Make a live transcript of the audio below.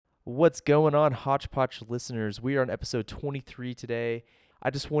What's going on, Hodgepodge listeners? We are on episode 23 today. I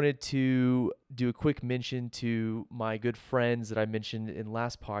just wanted to do a quick mention to my good friends that I mentioned in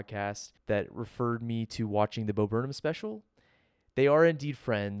last podcast that referred me to watching the Bo Burnham special. They are indeed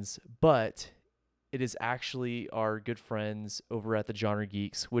friends, but it is actually our good friends over at the Genre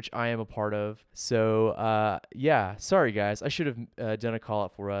Geeks, which I am a part of. So, yeah, sorry guys. I should have done a call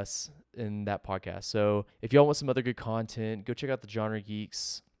out for us in that podcast. So, if y'all want some other good content, go check out the Genre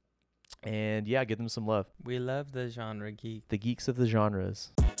Geeks. And yeah, give them some love. We love the Genre Geek. The geeks of the genres.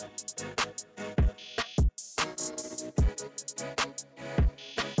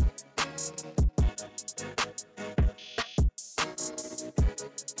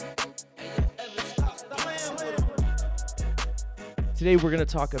 Today we're going to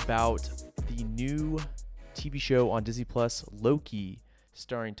talk about the new TV show on Disney Plus, Loki,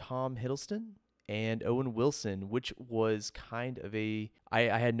 starring Tom Hiddleston and Owen Wilson, which was kind of I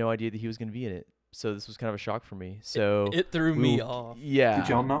had no idea that he was going to be in it. So this was kind of a shock for me. So it threw me off. Yeah. Did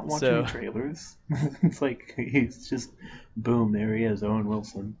y'all not watch any trailers? It's like he's just boom, there he is, Owen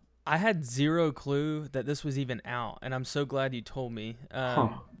Wilson. I had zero clue that this was even out, and I'm so glad you told me. Yeah,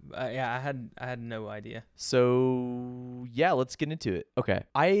 I had no idea. So yeah, let's get into it. Okay,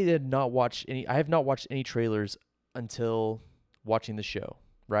 I have not watched any trailers until watching the show.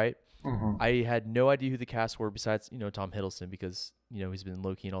 Right. Mm-hmm. I had no idea who the cast were besides, Tom Hiddleston, because, he's been in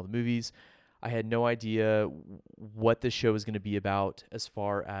Loki and all the movies. I had no idea what the show was going to be about as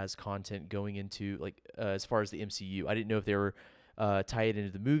far as content going into, as far as the MCU. I didn't know if they were tied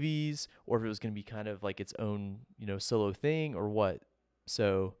into the movies or if it was going to be kind of like its own, solo thing or what.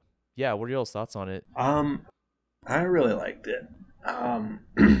 So, yeah, what are y'all's thoughts on it? I really liked it. I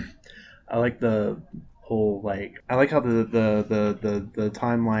like the whole, I like how the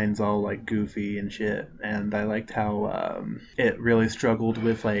timeline's all like goofy and shit, and I liked how it really struggled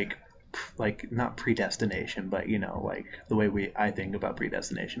with like not predestination, but the way I think about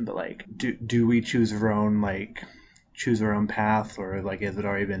predestination, but do we choose our own path, or has it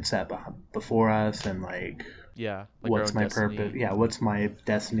already been set before us, and what's my purpose? Yeah, what's my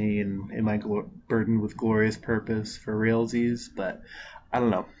destiny, and am I burdened with glorious purpose for realsies? But I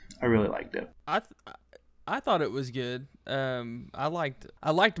don't know. I really liked it. I thought it was good. I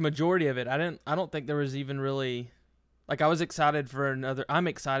liked majority of it. I don't think there was even really I'm excited for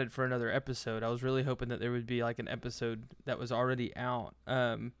another episode. I was really hoping that there would be an episode that was already out.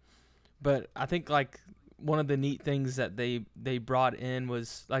 But I think one of the neat things that they brought in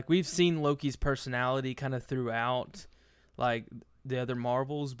was we've seen Loki's personality kind of throughout the other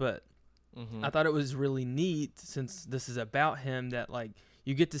Marvels, but I thought it was really neat, since this is about him, that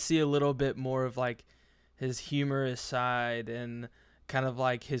you get to see a little bit more of his humorous side and kind of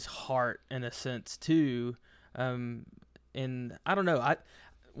his heart in a sense too. And I don't know,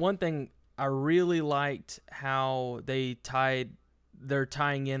 one thing I really liked how they're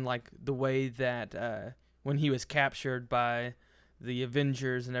tying in the way that when he was captured by the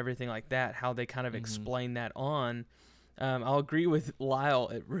Avengers and everything like that, how they kind of explain that on. I'll agree with Lyle.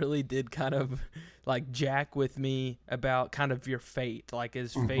 It really did kind of jack with me about kind of your fate.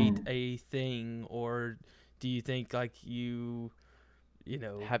 Is fate a thing, or do you think you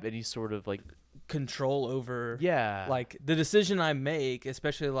have any sort of control over the decision I make,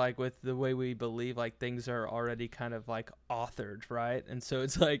 especially with the way we believe things are already kind of authored, right? And so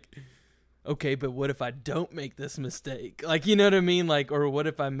it's okay, but what if I don't make this mistake? You know what I mean? Or what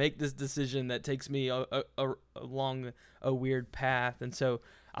if I make this decision that takes me along a weird path? And so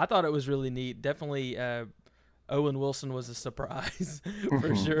I thought it was really neat. Definitely Owen Wilson was a surprise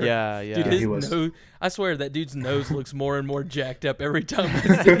for sure. Yeah. Dude, his nose, I swear that dude's nose looks more and more jacked up every time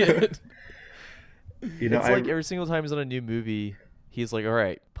I see it. It's every single time he's on a new movie, he's all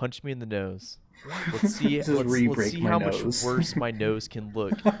right, punch me in the nose. Let's see how much worse my nose can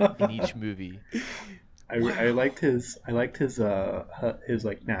look in each movie. I liked his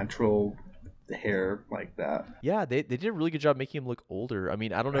natural hair like that. Yeah, they did a really good job making him look older. I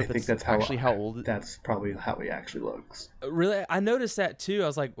mean, I don't know if that's actually how old. That's probably how he actually looks. Really, I noticed that too. I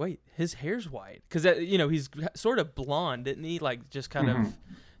was like, wait, his hair's white, because he's sort of blonde, isn't he? Just kind of.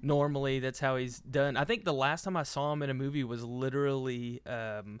 Normally, that's how he's done. I think the last time I saw him in a movie was literally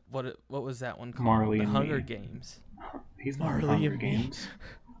what was that one called? Marley the and Hunger Me. Games. He's not in Hunger Games.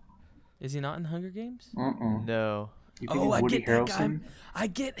 Is he not in Hunger Games? No. You Oh, thinking I Woody get that guy. Harrelson? I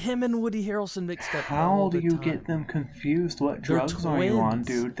get him and Woody Harrelson mixed up How all do the you time. get them confused? What They're drugs are you on, twins.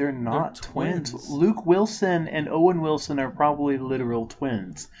 dude? They're not twins. twins. Luke Wilson and Owen Wilson are probably literal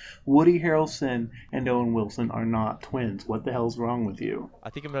twins. Woody Harrelson and Owen Wilson are not twins. What the hell's wrong with you? I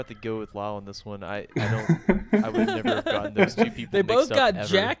think I'm gonna have to go with Lyle on this one. I don't. I would never have gotten those two people. They both mixed got up ever.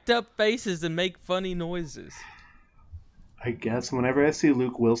 jacked up faces and make funny noises. I guess whenever I see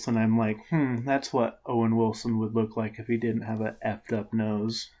Luke Wilson, I'm like, that's what Owen Wilson would look like if he didn't have a effed up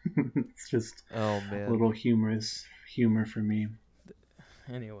nose. It's just Oh a man. little humor for me.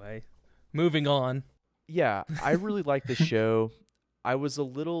 Anyway, moving on. Yeah, I really like the show. I was a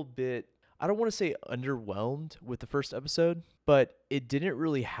little bit, I don't want to say underwhelmed with the first episode, but it didn't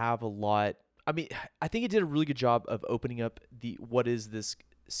really have a lot. I mean, I think it did a really good job of opening up the what is this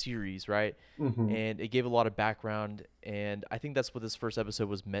series, right? Mm-hmm. And it gave a lot of background, and I think that's what this first episode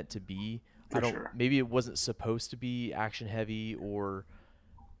was meant to be. For sure. Maybe it wasn't supposed to be action heavy, or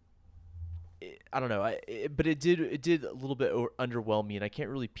I don't know. But it did a little bit underwhelm me, and I can't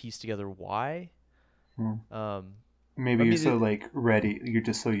really piece together why. Maybe I you're mean, so like ready. You're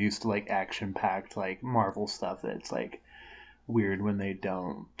just so used to like action packed like Marvel stuff that it's like weird when they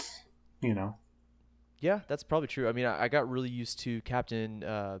don't. You know. Yeah, that's probably true. I mean, I got really used to Captain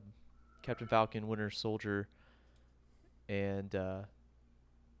Falcon, Winter Soldier, and I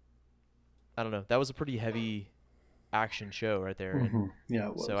don't know. That was a pretty heavy action show right there. And Yeah,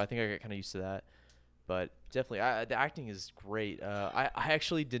 it was. so I think I got kind of used to that. But definitely, the acting is great. I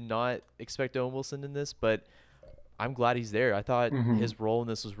actually did not expect Owen Wilson in this, but I'm glad he's there. I thought his role in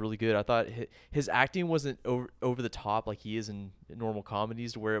this was really good. I thought his acting wasn't over the top like he is in normal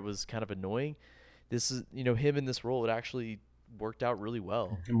comedies, where it was kind of annoying. This is, him in this role, it actually worked out really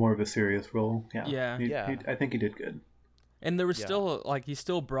well. More of a serious role. Yeah. Yeah. I think he did good. And there was still like he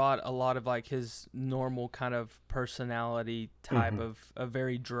still brought a lot of like his normal kind of personality type of a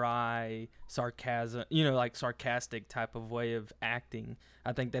very dry sarcasm, like sarcastic type of way of acting.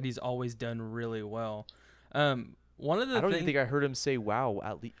 I think that he's always done really well. One of the I don't even think I heard him say "wow."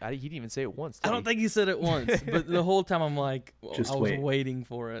 At least he didn't even say it once. I don't think he said it once, but the whole time I'm like, I was waiting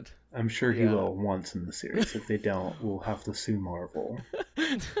for it. I'm sure he will once in the series. If they don't, we'll have to sue Marvel.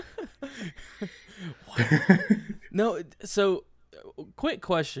 No, so quick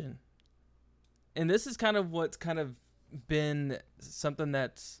question. And this is kind of what's kind of been something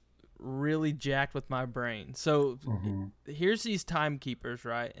that's really jacked with my brain. So here's these timekeepers,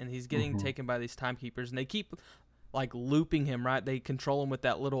 right? And he's getting taken by these timekeepers, and they keep like looping him, right? They control him with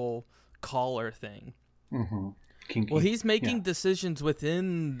that little collar thing. Kinky. Well, he's making decisions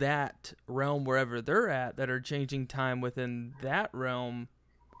within that realm, wherever they're at, that are changing time within that realm.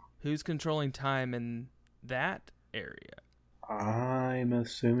 Who's controlling time in that area? I'm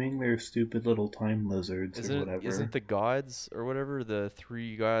assuming they're stupid little time lizards or whatever. Isn't the gods or whatever, the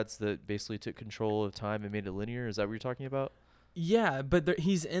three gods that basically took control of time and made it linear? Is that what you're talking about? Yeah, but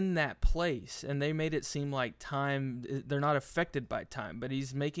he's in that place, and they made it seem like time, they're not affected by time, but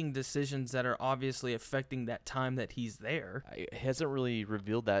he's making decisions that are obviously affecting that time that he's there. It hasn't really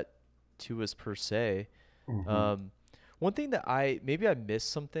revealed that to us per se. One thing that maybe I missed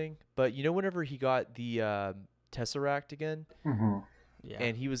something, but whenever he got the Tesseract again,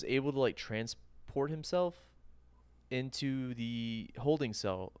 and he was able to like transport himself into the holding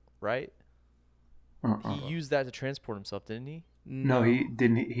cell, right? He used that to transport himself, didn't he? No, he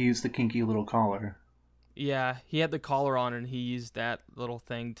didn't. He used the kinky little collar. Yeah, he had the collar on, and he used that little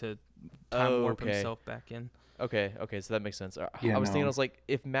thing to time warp himself back in. Okay, so that makes sense. I was thinking, I was like,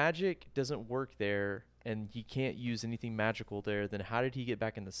 if magic doesn't work there, and he can't use anything magical there, then how did he get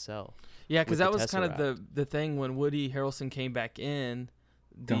back in the cell? Yeah, because that was kind of the thing when Woody Harrelson came back in.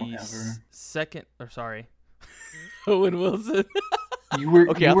 Owen Wilson. You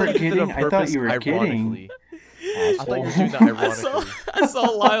were kidding? I thought you were kidding. I thought you were doing that ironically.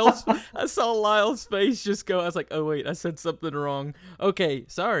 I saw Lyle's face just go. I was like, oh wait, I said something wrong. Okay,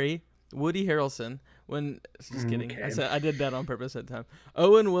 sorry. Woody Harrelson. Just kidding. Okay. I did that on purpose that time.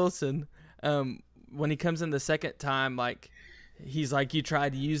 Owen Wilson. When he comes in the second time, like he's like, you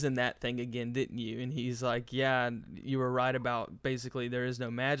tried using that thing again, didn't you? And he's like, yeah, you were right about basically there is no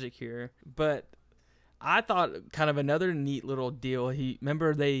magic here. But I thought kind of another neat little deal.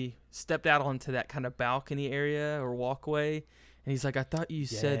 Remember they stepped out onto that kind of balcony area or walkway, and he's like, I thought you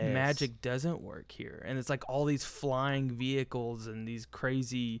said magic doesn't work here. And it's like all these flying vehicles and these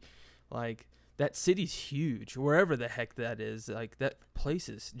crazy, like, that city's huge, wherever the heck that is. Like, that place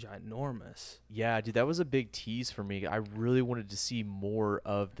is ginormous. Yeah, dude, that was a big tease for me. I really wanted to see more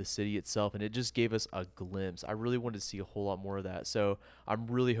of the city itself, and it just gave us a glimpse. I really wanted to see a whole lot more of that. So I'm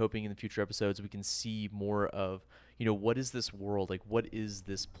really hoping in the future episodes we can see more of, what is this world? Like, what is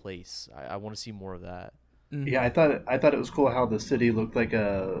this place? I want to see more of that. Yeah, I thought it was cool how the city looked like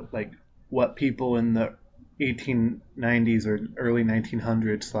what people in the 1890s or early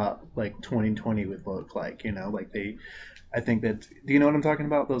 1900s thought like 2020 would look like. I think that, do you know what I'm talking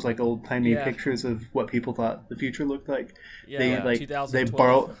about? Those like old timey Yeah. pictures of what people thought the future looked like. Yeah, They like like 2012. they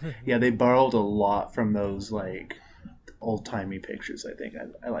borrowed, yeah, they borrowed a lot from those like old timey pictures. I think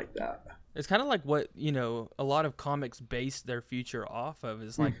I like that. It's kind of like what, a lot of comics base their future off of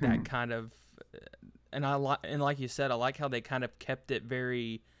is like that kind of, and like you said, I like how they kind of kept it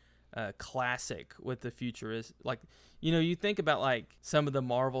very classic with the future. Is like, you think about like some of the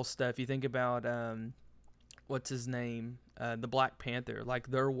Marvel stuff. You think about what's his name, the Black Panther. Like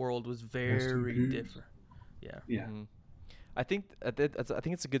their world was very different. Yeah. Yeah. Mhm. I think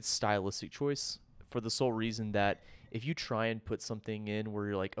it's a good stylistic choice for the sole reason that if you try and put something in where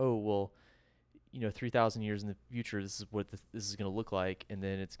you're like, oh well, 3,000 years in the future, this is what this is going to look like, and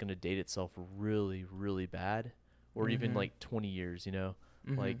then it's going to date itself really, really bad, or even like 20 years,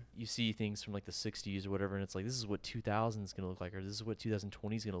 like you see things from like the 60s or whatever, and it's like, this is what 2000 is going to look like, or this is what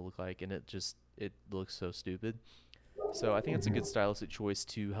 2020 is going to look like, and it looks so stupid. So I think it's a good stylistic choice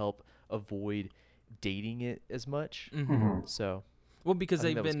to help avoid dating it as much. So Well, because I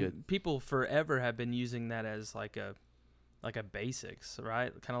think that was good. people forever have been using that as like a basics,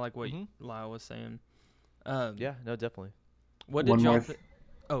 right? Kind of like what Lyle was saying. Yeah, no, definitely. What did One y'all more think?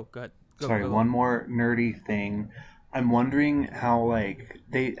 Oh, go ahead. Sorry, go one more nerdy thing. I'm wondering how like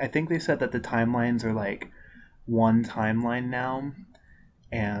I think they said that the timelines are like one timeline now,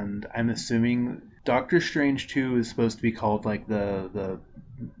 and I'm assuming Doctor Strange 2 is supposed to be called like the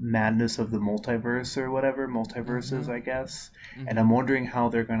madness of the multiverse or whatever, multiverses, I guess. And I'm wondering how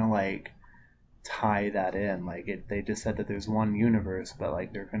they're going to like tie that in. Like they just said that there's one universe, but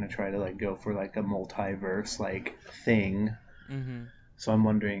like they're going to try to like go for like a multiverse like thing. So I'm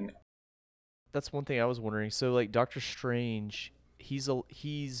wondering. That's one thing I was wondering. So like Doctor Strange,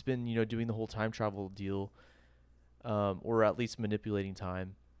 he's been doing the whole time travel deal, or at least manipulating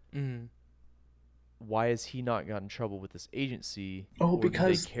time. Why has he not gotten in trouble with this agency? Oh, or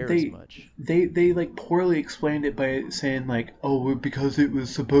because do they care as much? They like poorly explained it by saying like, oh, because it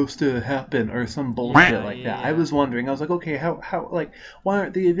was supposed to happen or some bullshit like that. I was wondering. I was like, okay, how like why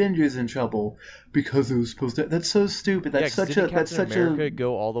aren't the Avengers in trouble? Because it was supposed to. That's so stupid. That's Yeah, 'cause didn't that's Captain such America a.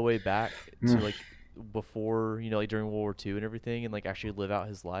 go all the way back to like before like during World War II and everything, and like actually live out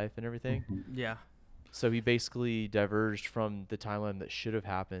his life and everything? Yeah. So he basically diverged from the timeline that should have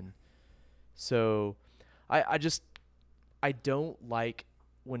happened. So I don't like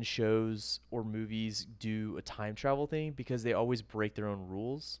when shows or movies do a time travel thing because they always break their own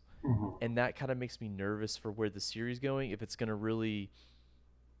rules. And that kind of makes me nervous for where the series is going, if it's going to really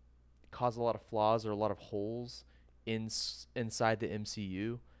cause a lot of flaws or a lot of holes inside the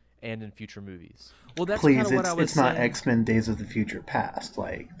MCU and in future movies. Well, that's kind of what I was it's not saying. X-Men Days of the Future Past.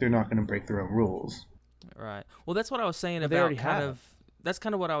 Like they're not going to break their own rules. Right. Well, that's what I was saying Well, they about already kind have. of. That's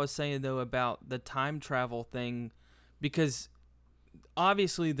kind of what I was saying though about the time travel thing, because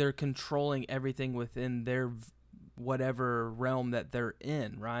obviously they're controlling everything within their whatever realm that they're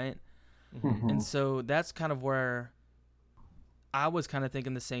in, right? And so that's kind of where I was kind of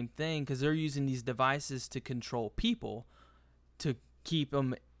thinking the same thing, because they're using these devices to control people to keep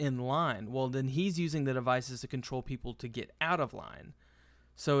them in line. Well, then he's using the devices to control people to get out of line.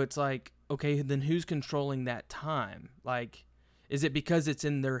 So it's like, okay, then who's controlling that time? Like, is it because it's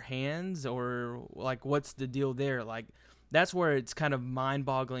in their hands, or like what's the deal there? Like, that's where it's kind of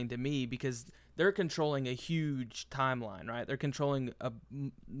mind-boggling to me, because they're controlling a huge timeline, right? They're controlling a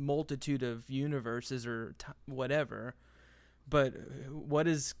multitude of universes or whatever. But what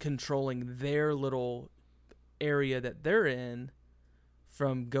is controlling their little area that they're in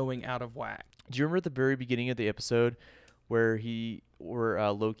from going out of whack? Do you remember at the very beginning of the episode where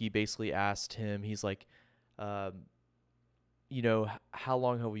Loki basically asked him, he's like, how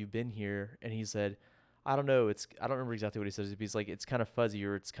long have you been here? And he said, I don't know. I don't remember exactly what he says. But he's like, it's kind of fuzzy,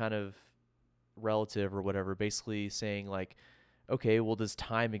 or it's kind of relative or whatever, basically saying like, okay, well, does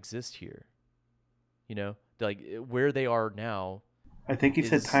time exist here? Like where they are now. I think he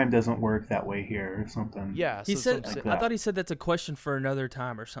said time doesn't work that way here or something. Yeah. He said, like I thought he said that's a question for another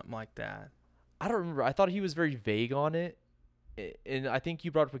time or something like that. I don't remember. I thought he was very vague on it. And I think you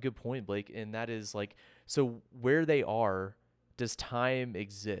brought up a good point, Blake, and that is like, so where they are, does time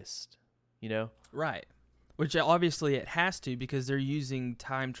exist? Right. Which obviously it has to, because they're using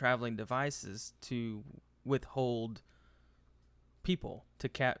time traveling devices to withhold people, to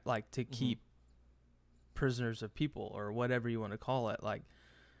keep prisoners of people, or whatever you want to call it. Like,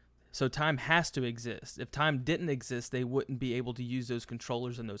 So time has to exist. If time didn't exist, they wouldn't be able to use those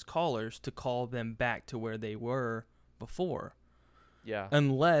controllers and those callers to call them back to where they were before. Yeah.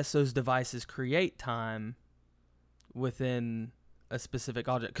 Unless those devices create time within a specific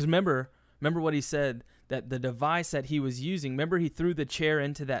object. Because remember what he said, that the device that he was using, remember he threw the chair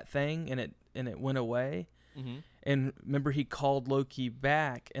into that thing and it went away? Mm-hmm. And remember he called Loki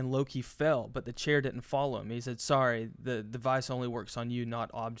back and Loki fell, but the chair didn't follow him. He said, sorry, the device only works on you,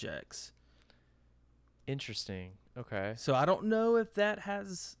 not objects. Interesting. Okay. So I don't know if that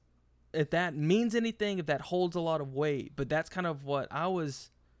means anything, if that holds a lot of weight, but that's kind of what I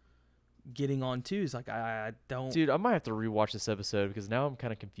was getting on too. Is like, I don't. Dude, I might have to rewatch this episode because now I'm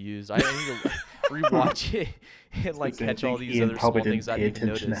kind of confused. I need to rewatch it and like catch all these other small things I didn't even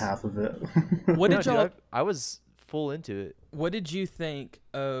notice. To half of it. What did y'all? Dude, I was full into it. What did you think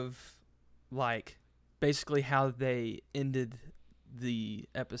of, like, basically how they ended the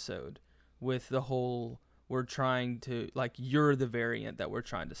episode with the whole, we're trying to, like, you're the variant that we're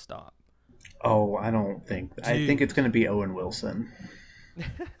trying to stop? Oh, I think it's going to be Owen Wilson.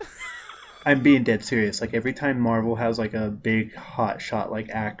 I'm being dead serious. Like, every time Marvel has like a big hot shot like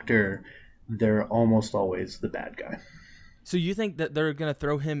actor, they're almost always the bad guy. So you think that they're going to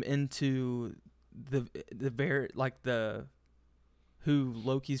throw him into who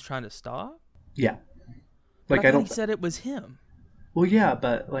Loki's trying to stop? Yeah. Like, I thought he said it was him. Well, yeah,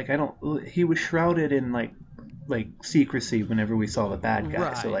 but like he was shrouded in like secrecy whenever we saw the bad guy.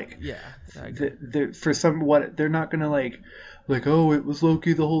 Right. So like, yeah, they're not gonna like oh, it was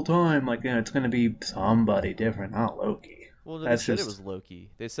Loki the whole time. Like, it's gonna be somebody different, not Loki. Well, they said it was Loki.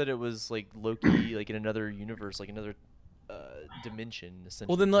 They said it was like Loki, like in another universe, like another dimension. Essentially.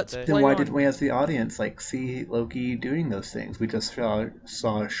 Well, then let's. Then why didn't we, as the audience, like see Loki doing those things? We just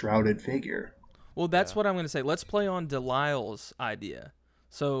saw a shrouded figure. Well, that's what I'm going to say. Let's play on Delisle's idea.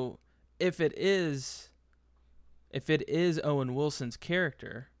 So, if it is Owen Wilson's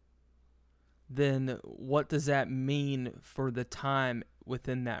character, then what does that mean for the time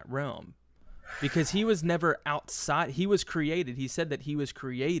within that realm? Because he was never outside. He was created. He said that he was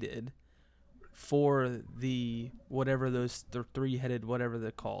created for the the three-headed, whatever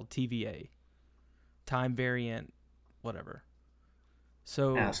they're called, TVA, time variant, whatever.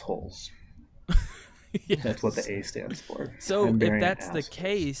 So assholes. Yes. That's what the A stands for. So if that's the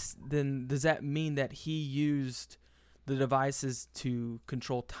case, then does that mean that he used the devices to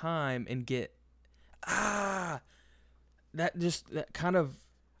control time and get that kind of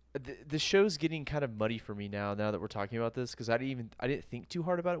the show's getting kind of muddy for me now that we're talking about this, because I didn't think too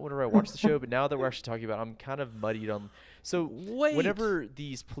hard about it whenever I watched the show, but now that we're actually talking about it, I'm kind of muddied on. So whenever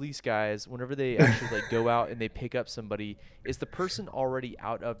these police guys, whenever they actually like go out and they pick up somebody, is the person already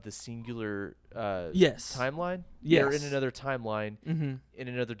out of the singular timeline? Yes. They're in another timeline, in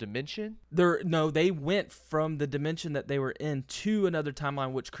another dimension? They went from the dimension that they were in to another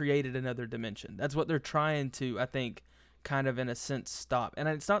timeline, which created another dimension. That's what they're trying to, I think, kind of in a sense stop. And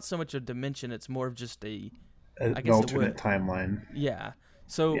it's not so much a dimension, it's more of just an alternate timeline. Yeah.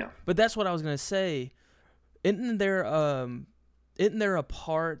 So but that's what I was going to say. Isn't there a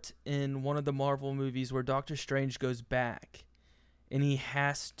part in one of the Marvel movies where Doctor Strange goes back and he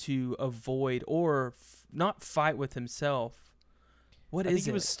has to avoid or not fight with himself? I think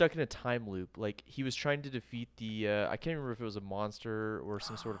he was stuck in a time loop. Like, he was trying to defeat the I can't remember if it was a monster or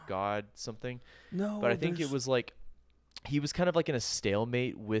some sort of god, something. No, but I think it was like he was kind of like in a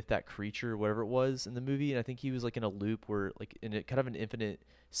stalemate with that creature, whatever it was in the movie, and I think he was like in a loop where, like, in a kind of an infinite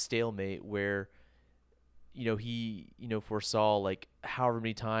stalemate where, he, foresaw like however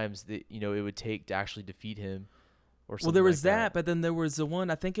many times that, it would take to actually defeat him or something. Well, there was like that, but then there was the one,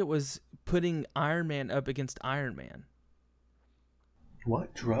 I think it was putting Iron Man up against Iron Man.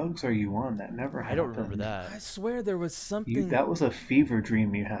 What drugs are you on? That never happened. I don't remember that. I swear there was something. That was a fever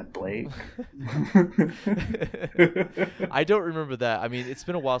dream you had, Blake. I don't remember that. I mean, it's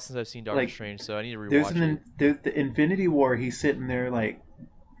been a while since I've seen Doctor Strange, so I need to rewatch it. There's the Infinity War. He's sitting there like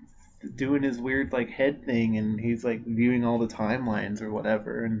doing his weird like head thing, and he's like viewing all the timelines or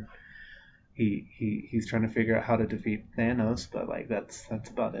whatever, and he's trying to figure out how to defeat Thanos. But like that's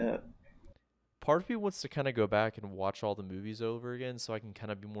about it. Part of me wants to kind of go back and watch all the movies over again so I can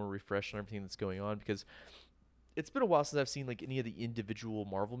kind of be more refreshed on everything that's going on, because it's been a while since I've seen like any of the individual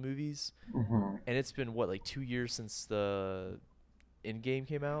Marvel movies, and it's been like 2 years since the Endgame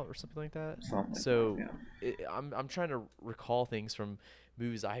came out or something like that. I'm trying to recall things from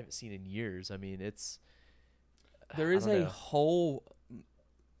movies I haven't seen in years. I mean, there is a whole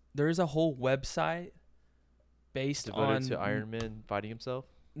website based devoted to Iron Man fighting himself.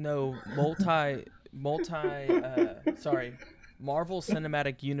 No, Marvel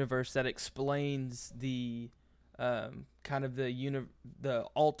Cinematic Universe that explains the kind of the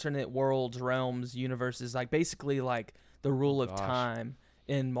alternate worlds, realms, universes, like basically like the rule of Gosh. time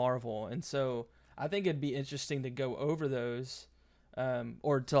in Marvel. And so I think it'd be interesting to go over those,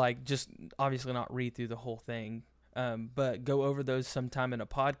 or to like just obviously not read through the whole thing, but go over those sometime in a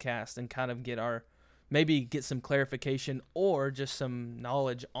podcast and kind of maybe get some clarification or just some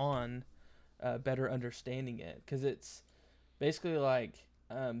knowledge on better understanding it. Because it's basically like,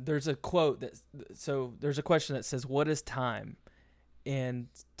 there's a quote there's a question that says, what is time? And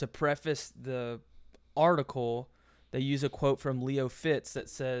to preface the article, they use a quote from Leo Fitz that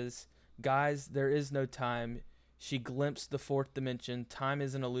says, guys, there is no time. She glimpsed the fourth dimension. Time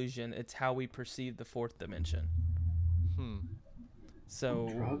is an illusion. It's how we perceive the fourth dimension. So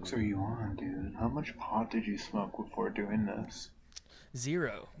What drugs are you on, dude? How much pot did you smoke before doing this?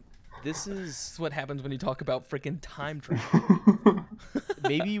 0. This This is is what happens when you talk about freaking time travel.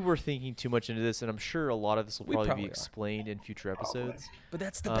 maybe we're thinking too much into this, and I'm sure a lot of this will We probably probably be are. explained in future episodes. But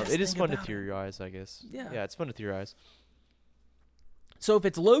that's the best It is thing fun to about it. theorize, I guess. Yeah. Yeah, it's fun to theorize. So if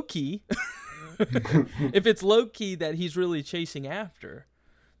it's Loki, if it's Loki that he's really chasing after,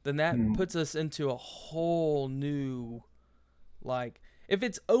 then that puts us into a whole new, like, if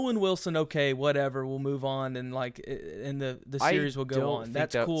it's Owen Wilson, okay, whatever, we'll move on, and like, and the series will I go don't on. think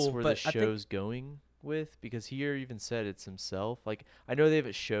That's cool, where but the I think show's going with, because he even said it's himself. Like, I know they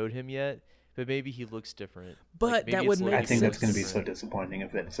haven't showed him yet, but maybe he looks different. But Like, maybe that it's would Loki make I think that's sense. going to be so disappointing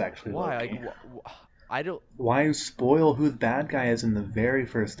if it's actually Why? Loki. Like, I don't. Why spoil who the bad guy is in the very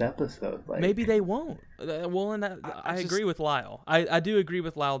first episode? Like, maybe they won't. Well, and I just- agree with Lyle. I do agree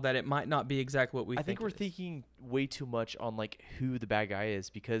with Lyle that it might not be exactly what we I think we're it is. thinking way too much on like who the bad guy is,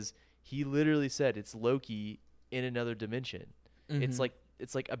 because he literally said it's Loki in another dimension. It's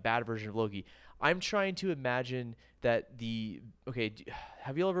Mhm. like a bad version of Loki. I'm trying to imagine that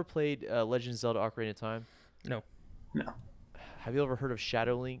have you ever played Legend of Zelda: Ocarina of Time? No. No. Have you ever heard of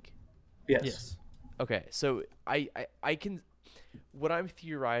Shadow Link? Yes. Yes. Okay, so I can, what I'm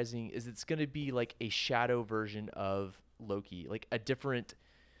theorizing is it's going to be like a shadow version of Loki, like a different,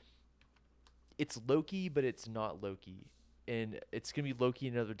 it's Loki, but it's not Loki. And it's going to be Loki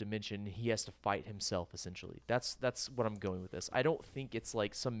in another dimension. And he has to fight himself, essentially. That's what I'm going with this. I don't think it's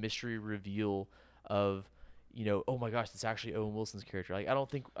like some mystery reveal of, oh my gosh, it's actually Owen Wilson's character. Like, I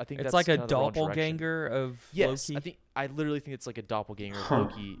think It's that's like a kind of the wrong direction. doppelganger of Yes, Loki. I literally think it's like a doppelganger of Huh.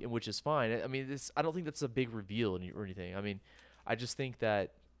 Loki, which is fine. I mean, I don't think that's a big reveal or anything. I mean, I just think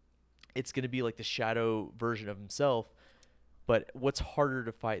that it's going to be like the shadow version of himself. But what's harder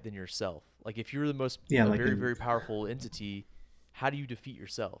to fight than yourself? Like, if you're a like very, a- very powerful entity, how do you defeat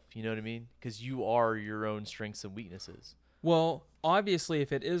yourself? You know what I mean? Because you are your own strengths and weaknesses. Well, obviously,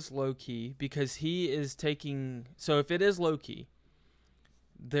 if it is Loki, because he is taking. So if it is Loki,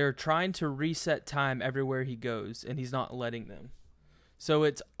 they're trying to reset time everywhere he goes, and he's not letting them. So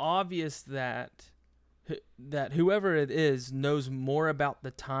it's obvious that whoever it is knows more about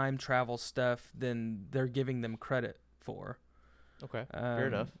the time travel stuff than they're giving them credit for. Okay, fair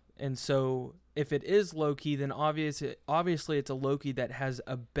enough. And so if it is Loki, then obviously it's a Loki that has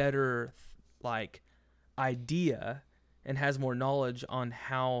a better like idea and has more knowledge on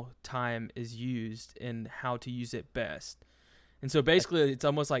how time is used and how to use it best. And so basically it's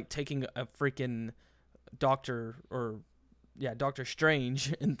almost like taking a freaking Doctor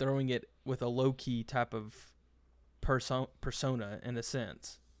Strange and throwing it with a Loki type of persona in a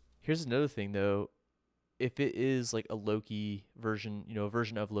sense. Here's another thing, though. If it is like a Loki version, a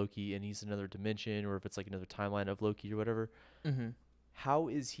version of Loki, and he's another dimension, or if it's like another timeline of Loki or whatever, Mm-hmm. how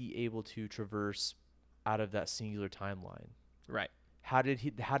is he able to traverse out of that singular timeline? Right. How did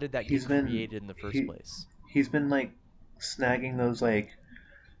that He's get been- created in the first he- place? He's been like snagging those like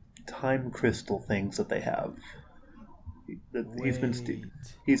time crystal things that they have.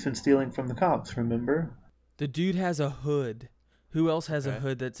 He's been stealing from the cops. Remember? The dude has a hood. Who else has a Okay.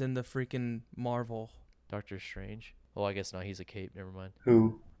 hood that's in the freaking Marvel? Doctor Strange? Well, I guess not. He's a cape. Never mind.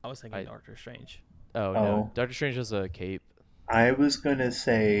 Who? I was thinking I- Doctor Strange. Oh, Oh. no. Doctor Strange has a cape. I was gonna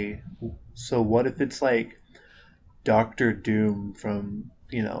say. So what if it's like Doctor Doom from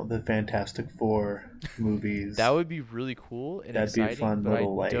the Fantastic Four movies? That would be really cool and That'd be a exciting, fun but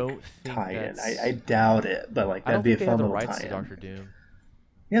little I like don't think tie-in. that's... I doubt it, but like I don't that'd be a think they fun have the little rights to tie-in. Doctor Doom.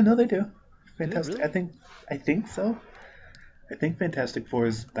 Yeah, no, they do. Fantastic. really? I think so. I think Fantastic Four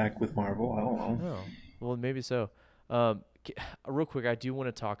is back with Marvel. I don't know. Oh, well, maybe so. Real quick, I do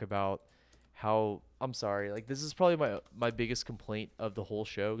want to talk about how, I'm sorry, like this is probably my biggest complaint of the whole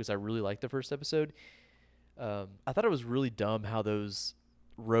show, because I really liked the first episode. I thought it was really dumb how those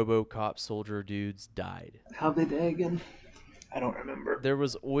RoboCop soldier dudes died. How'd they die again? I don't remember. There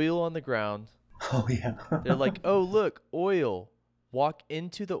was oil on the ground. Oh yeah. They're like, oh look, oil. Walk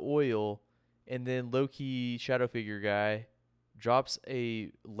into the oil, and then Loki shadow figure guy drops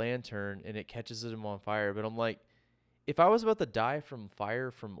a lantern and it catches him on fire. But I'm like, if I was about to die from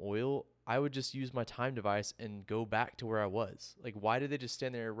fire from oil, I would just use my time device and go back to where I was. Like, why did they just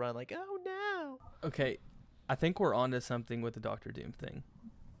stand there and run like, oh no? Okay, I think we're onto something with the Doctor Doom thing.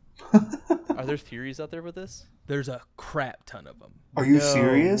 Are there theories out there with this? There's a crap ton of them. Are you No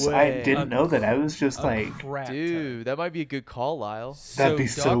serious? I way. didn't know that. I was just like, Crap ton. Dude, that might be a good call, Lyle. That'd be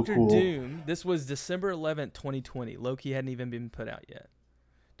so Doctor cool. Doom, this was December 11th, 2020. Loki hadn't even been put out yet.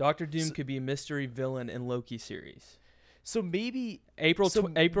 Doctor Doom could be a mystery villain in Loki series. So maybe April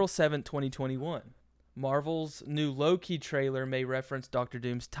 7th, 2021. Marvel's new Loki trailer may reference Doctor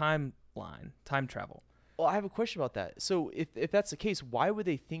Doom's time travel. Well, I have a question about that. So if that's the case, why would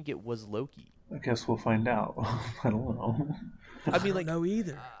they think it was Loki? I guess we'll find out. I don't know. I mean, I like, don't know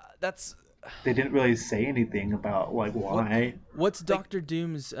either. that's They didn't really say anything about like why. What's Doctor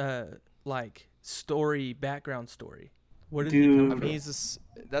Doom's background story? What did Dude. he I come mean, he's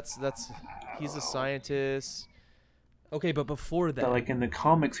a scientist. Okay, but before that, But like in the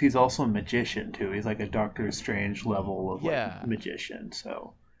comics, he's also a magician too. He's like a Doctor Strange level of Yeah. like magician.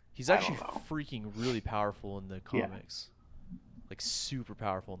 So He's I actually don't know. freaking really powerful in the Yeah. comics. Like super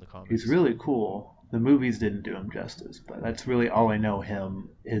powerful in the comics. he's really cool. The movies didn't do him justice, but that's really all I know him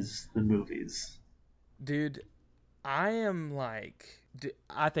is the movies. dude, I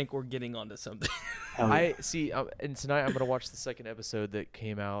think we're getting onto something. Hell yeah. I see, and tonight I'm gonna watch the second episode that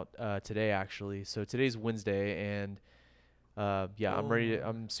came out today actually. So today's Wednesday, and yeah,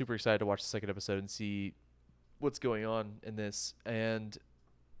 I'm super excited to watch the second episode and see what's going on in this. And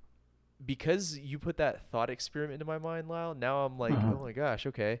because you put that thought experiment into my mind, Lyle, now I'm like, Uh-huh. oh my gosh,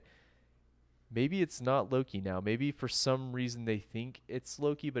 okay. Maybe it's not Loki now. Maybe for some reason they think it's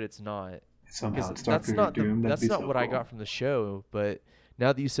Loki, but it's not. Somehow it's That's Doctor not Doom. That'd that's be not so what I cool. got from the show. But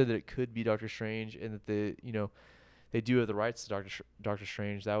now that you said that it could be Doctor Strange and that they do have the rights to Doctor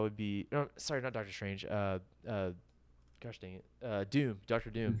Strange, that would be sorry, not Doctor Strange. Gosh dang it, Doom, Doctor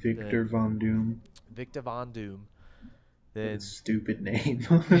Doom, Victor Von Doom. Victor Von Doom. What Then a stupid name.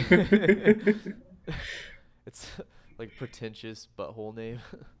 it's like pretentious butthole name.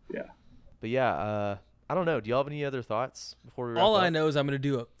 Yeah. But yeah, I don't know. Do y'all have any other thoughts before we wrap All up? I know is I'm gonna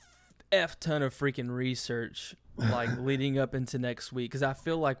do a F ton of freaking research, like leading up into next week, because I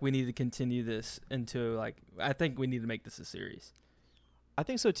feel like we need to continue this into I think we need to make this a series. I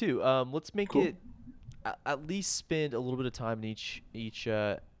think so too. Let's make Cool. it at least spend a little bit of time in each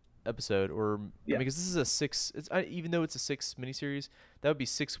episode, or Yeah. because this is a 6. Even though it's a 6 miniseries, that would be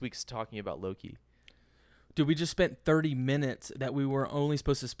 6 weeks talking about Loki. Dude, we just spent 30 minutes that we were only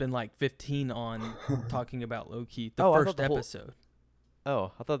supposed to spend like 15 on talking about Loki. The Oh, I thought first the whole- episode.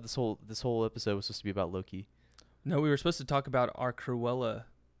 Oh, I thought this whole episode was supposed to be about Loki. No, we were supposed to talk about our Cruella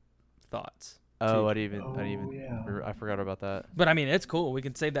thoughts. Oh, too. I didn't even. Yeah. I forgot about that. But I mean, it's cool. We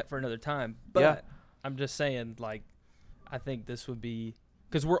can save that for another time. But Yeah. I'm just saying, I think this would be,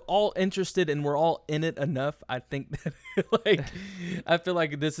 because we're all interested and we're all in it enough. I think that, I feel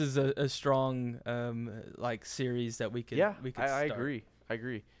like this is a strong, series that we could. Yeah, we could I start.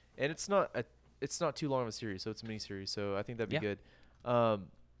 agree. And it's not too long of a series, so it's a mini series. So I think that'd be Yeah. good.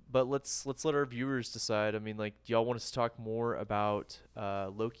 But let's let our viewers decide. I mean, do y'all want us to talk more about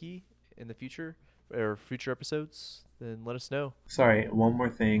Loki in the future or future episodes? Then let us know. Sorry, one more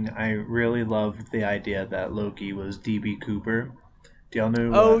thing. I really loved the idea that Loki was DB Cooper. Do y'all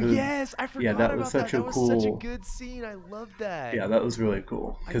know? who- yes, I forgot that about was such that. a That was such a cool- good scene. I love that. Yeah, that was really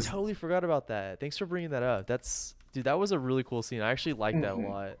cool. I 'Cause- totally forgot about that. Thanks for bringing that up. That was a really cool scene. I actually like that a Mhm.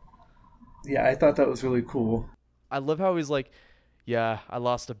 lot. yeah, I thought that was really cool. I love how he's like, yeah, I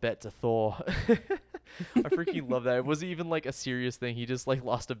lost a bet to Thor. I freaking love that. It wasn't even like a serious thing. He just like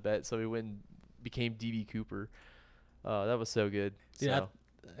lost a bet, so he went and became DB Cooper. That was so good. Yeah.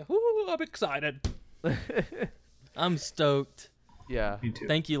 Ooh, I'm excited. So. I'm stoked. Yeah. Me too.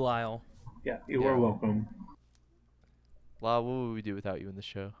 Thank you, Lyle. Yeah, you Yeah. are welcome. Lyle, what would we do without you in the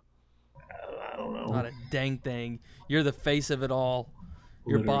show? I don't know. Not a dang thing. You're the face of it all.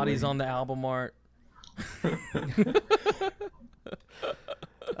 Your body's Literally. on the album art.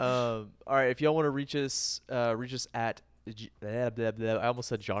 All right, if y'all want to reach us at blah, blah, blah. I almost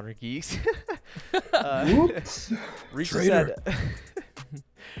said Genre Geeks. Whoops. Reach Traitor. us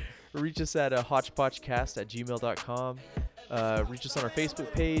reach us at hodgepodgecast@gmail.com. Reach us on our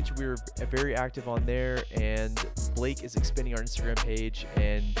Facebook page. We're very active on there, and Blake is expanding our Instagram page.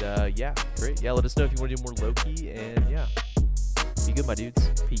 And yeah, great. Yeah, let us know if you want to do more Loki. And yeah, be good, my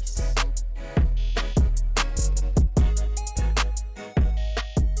dudes. Peace.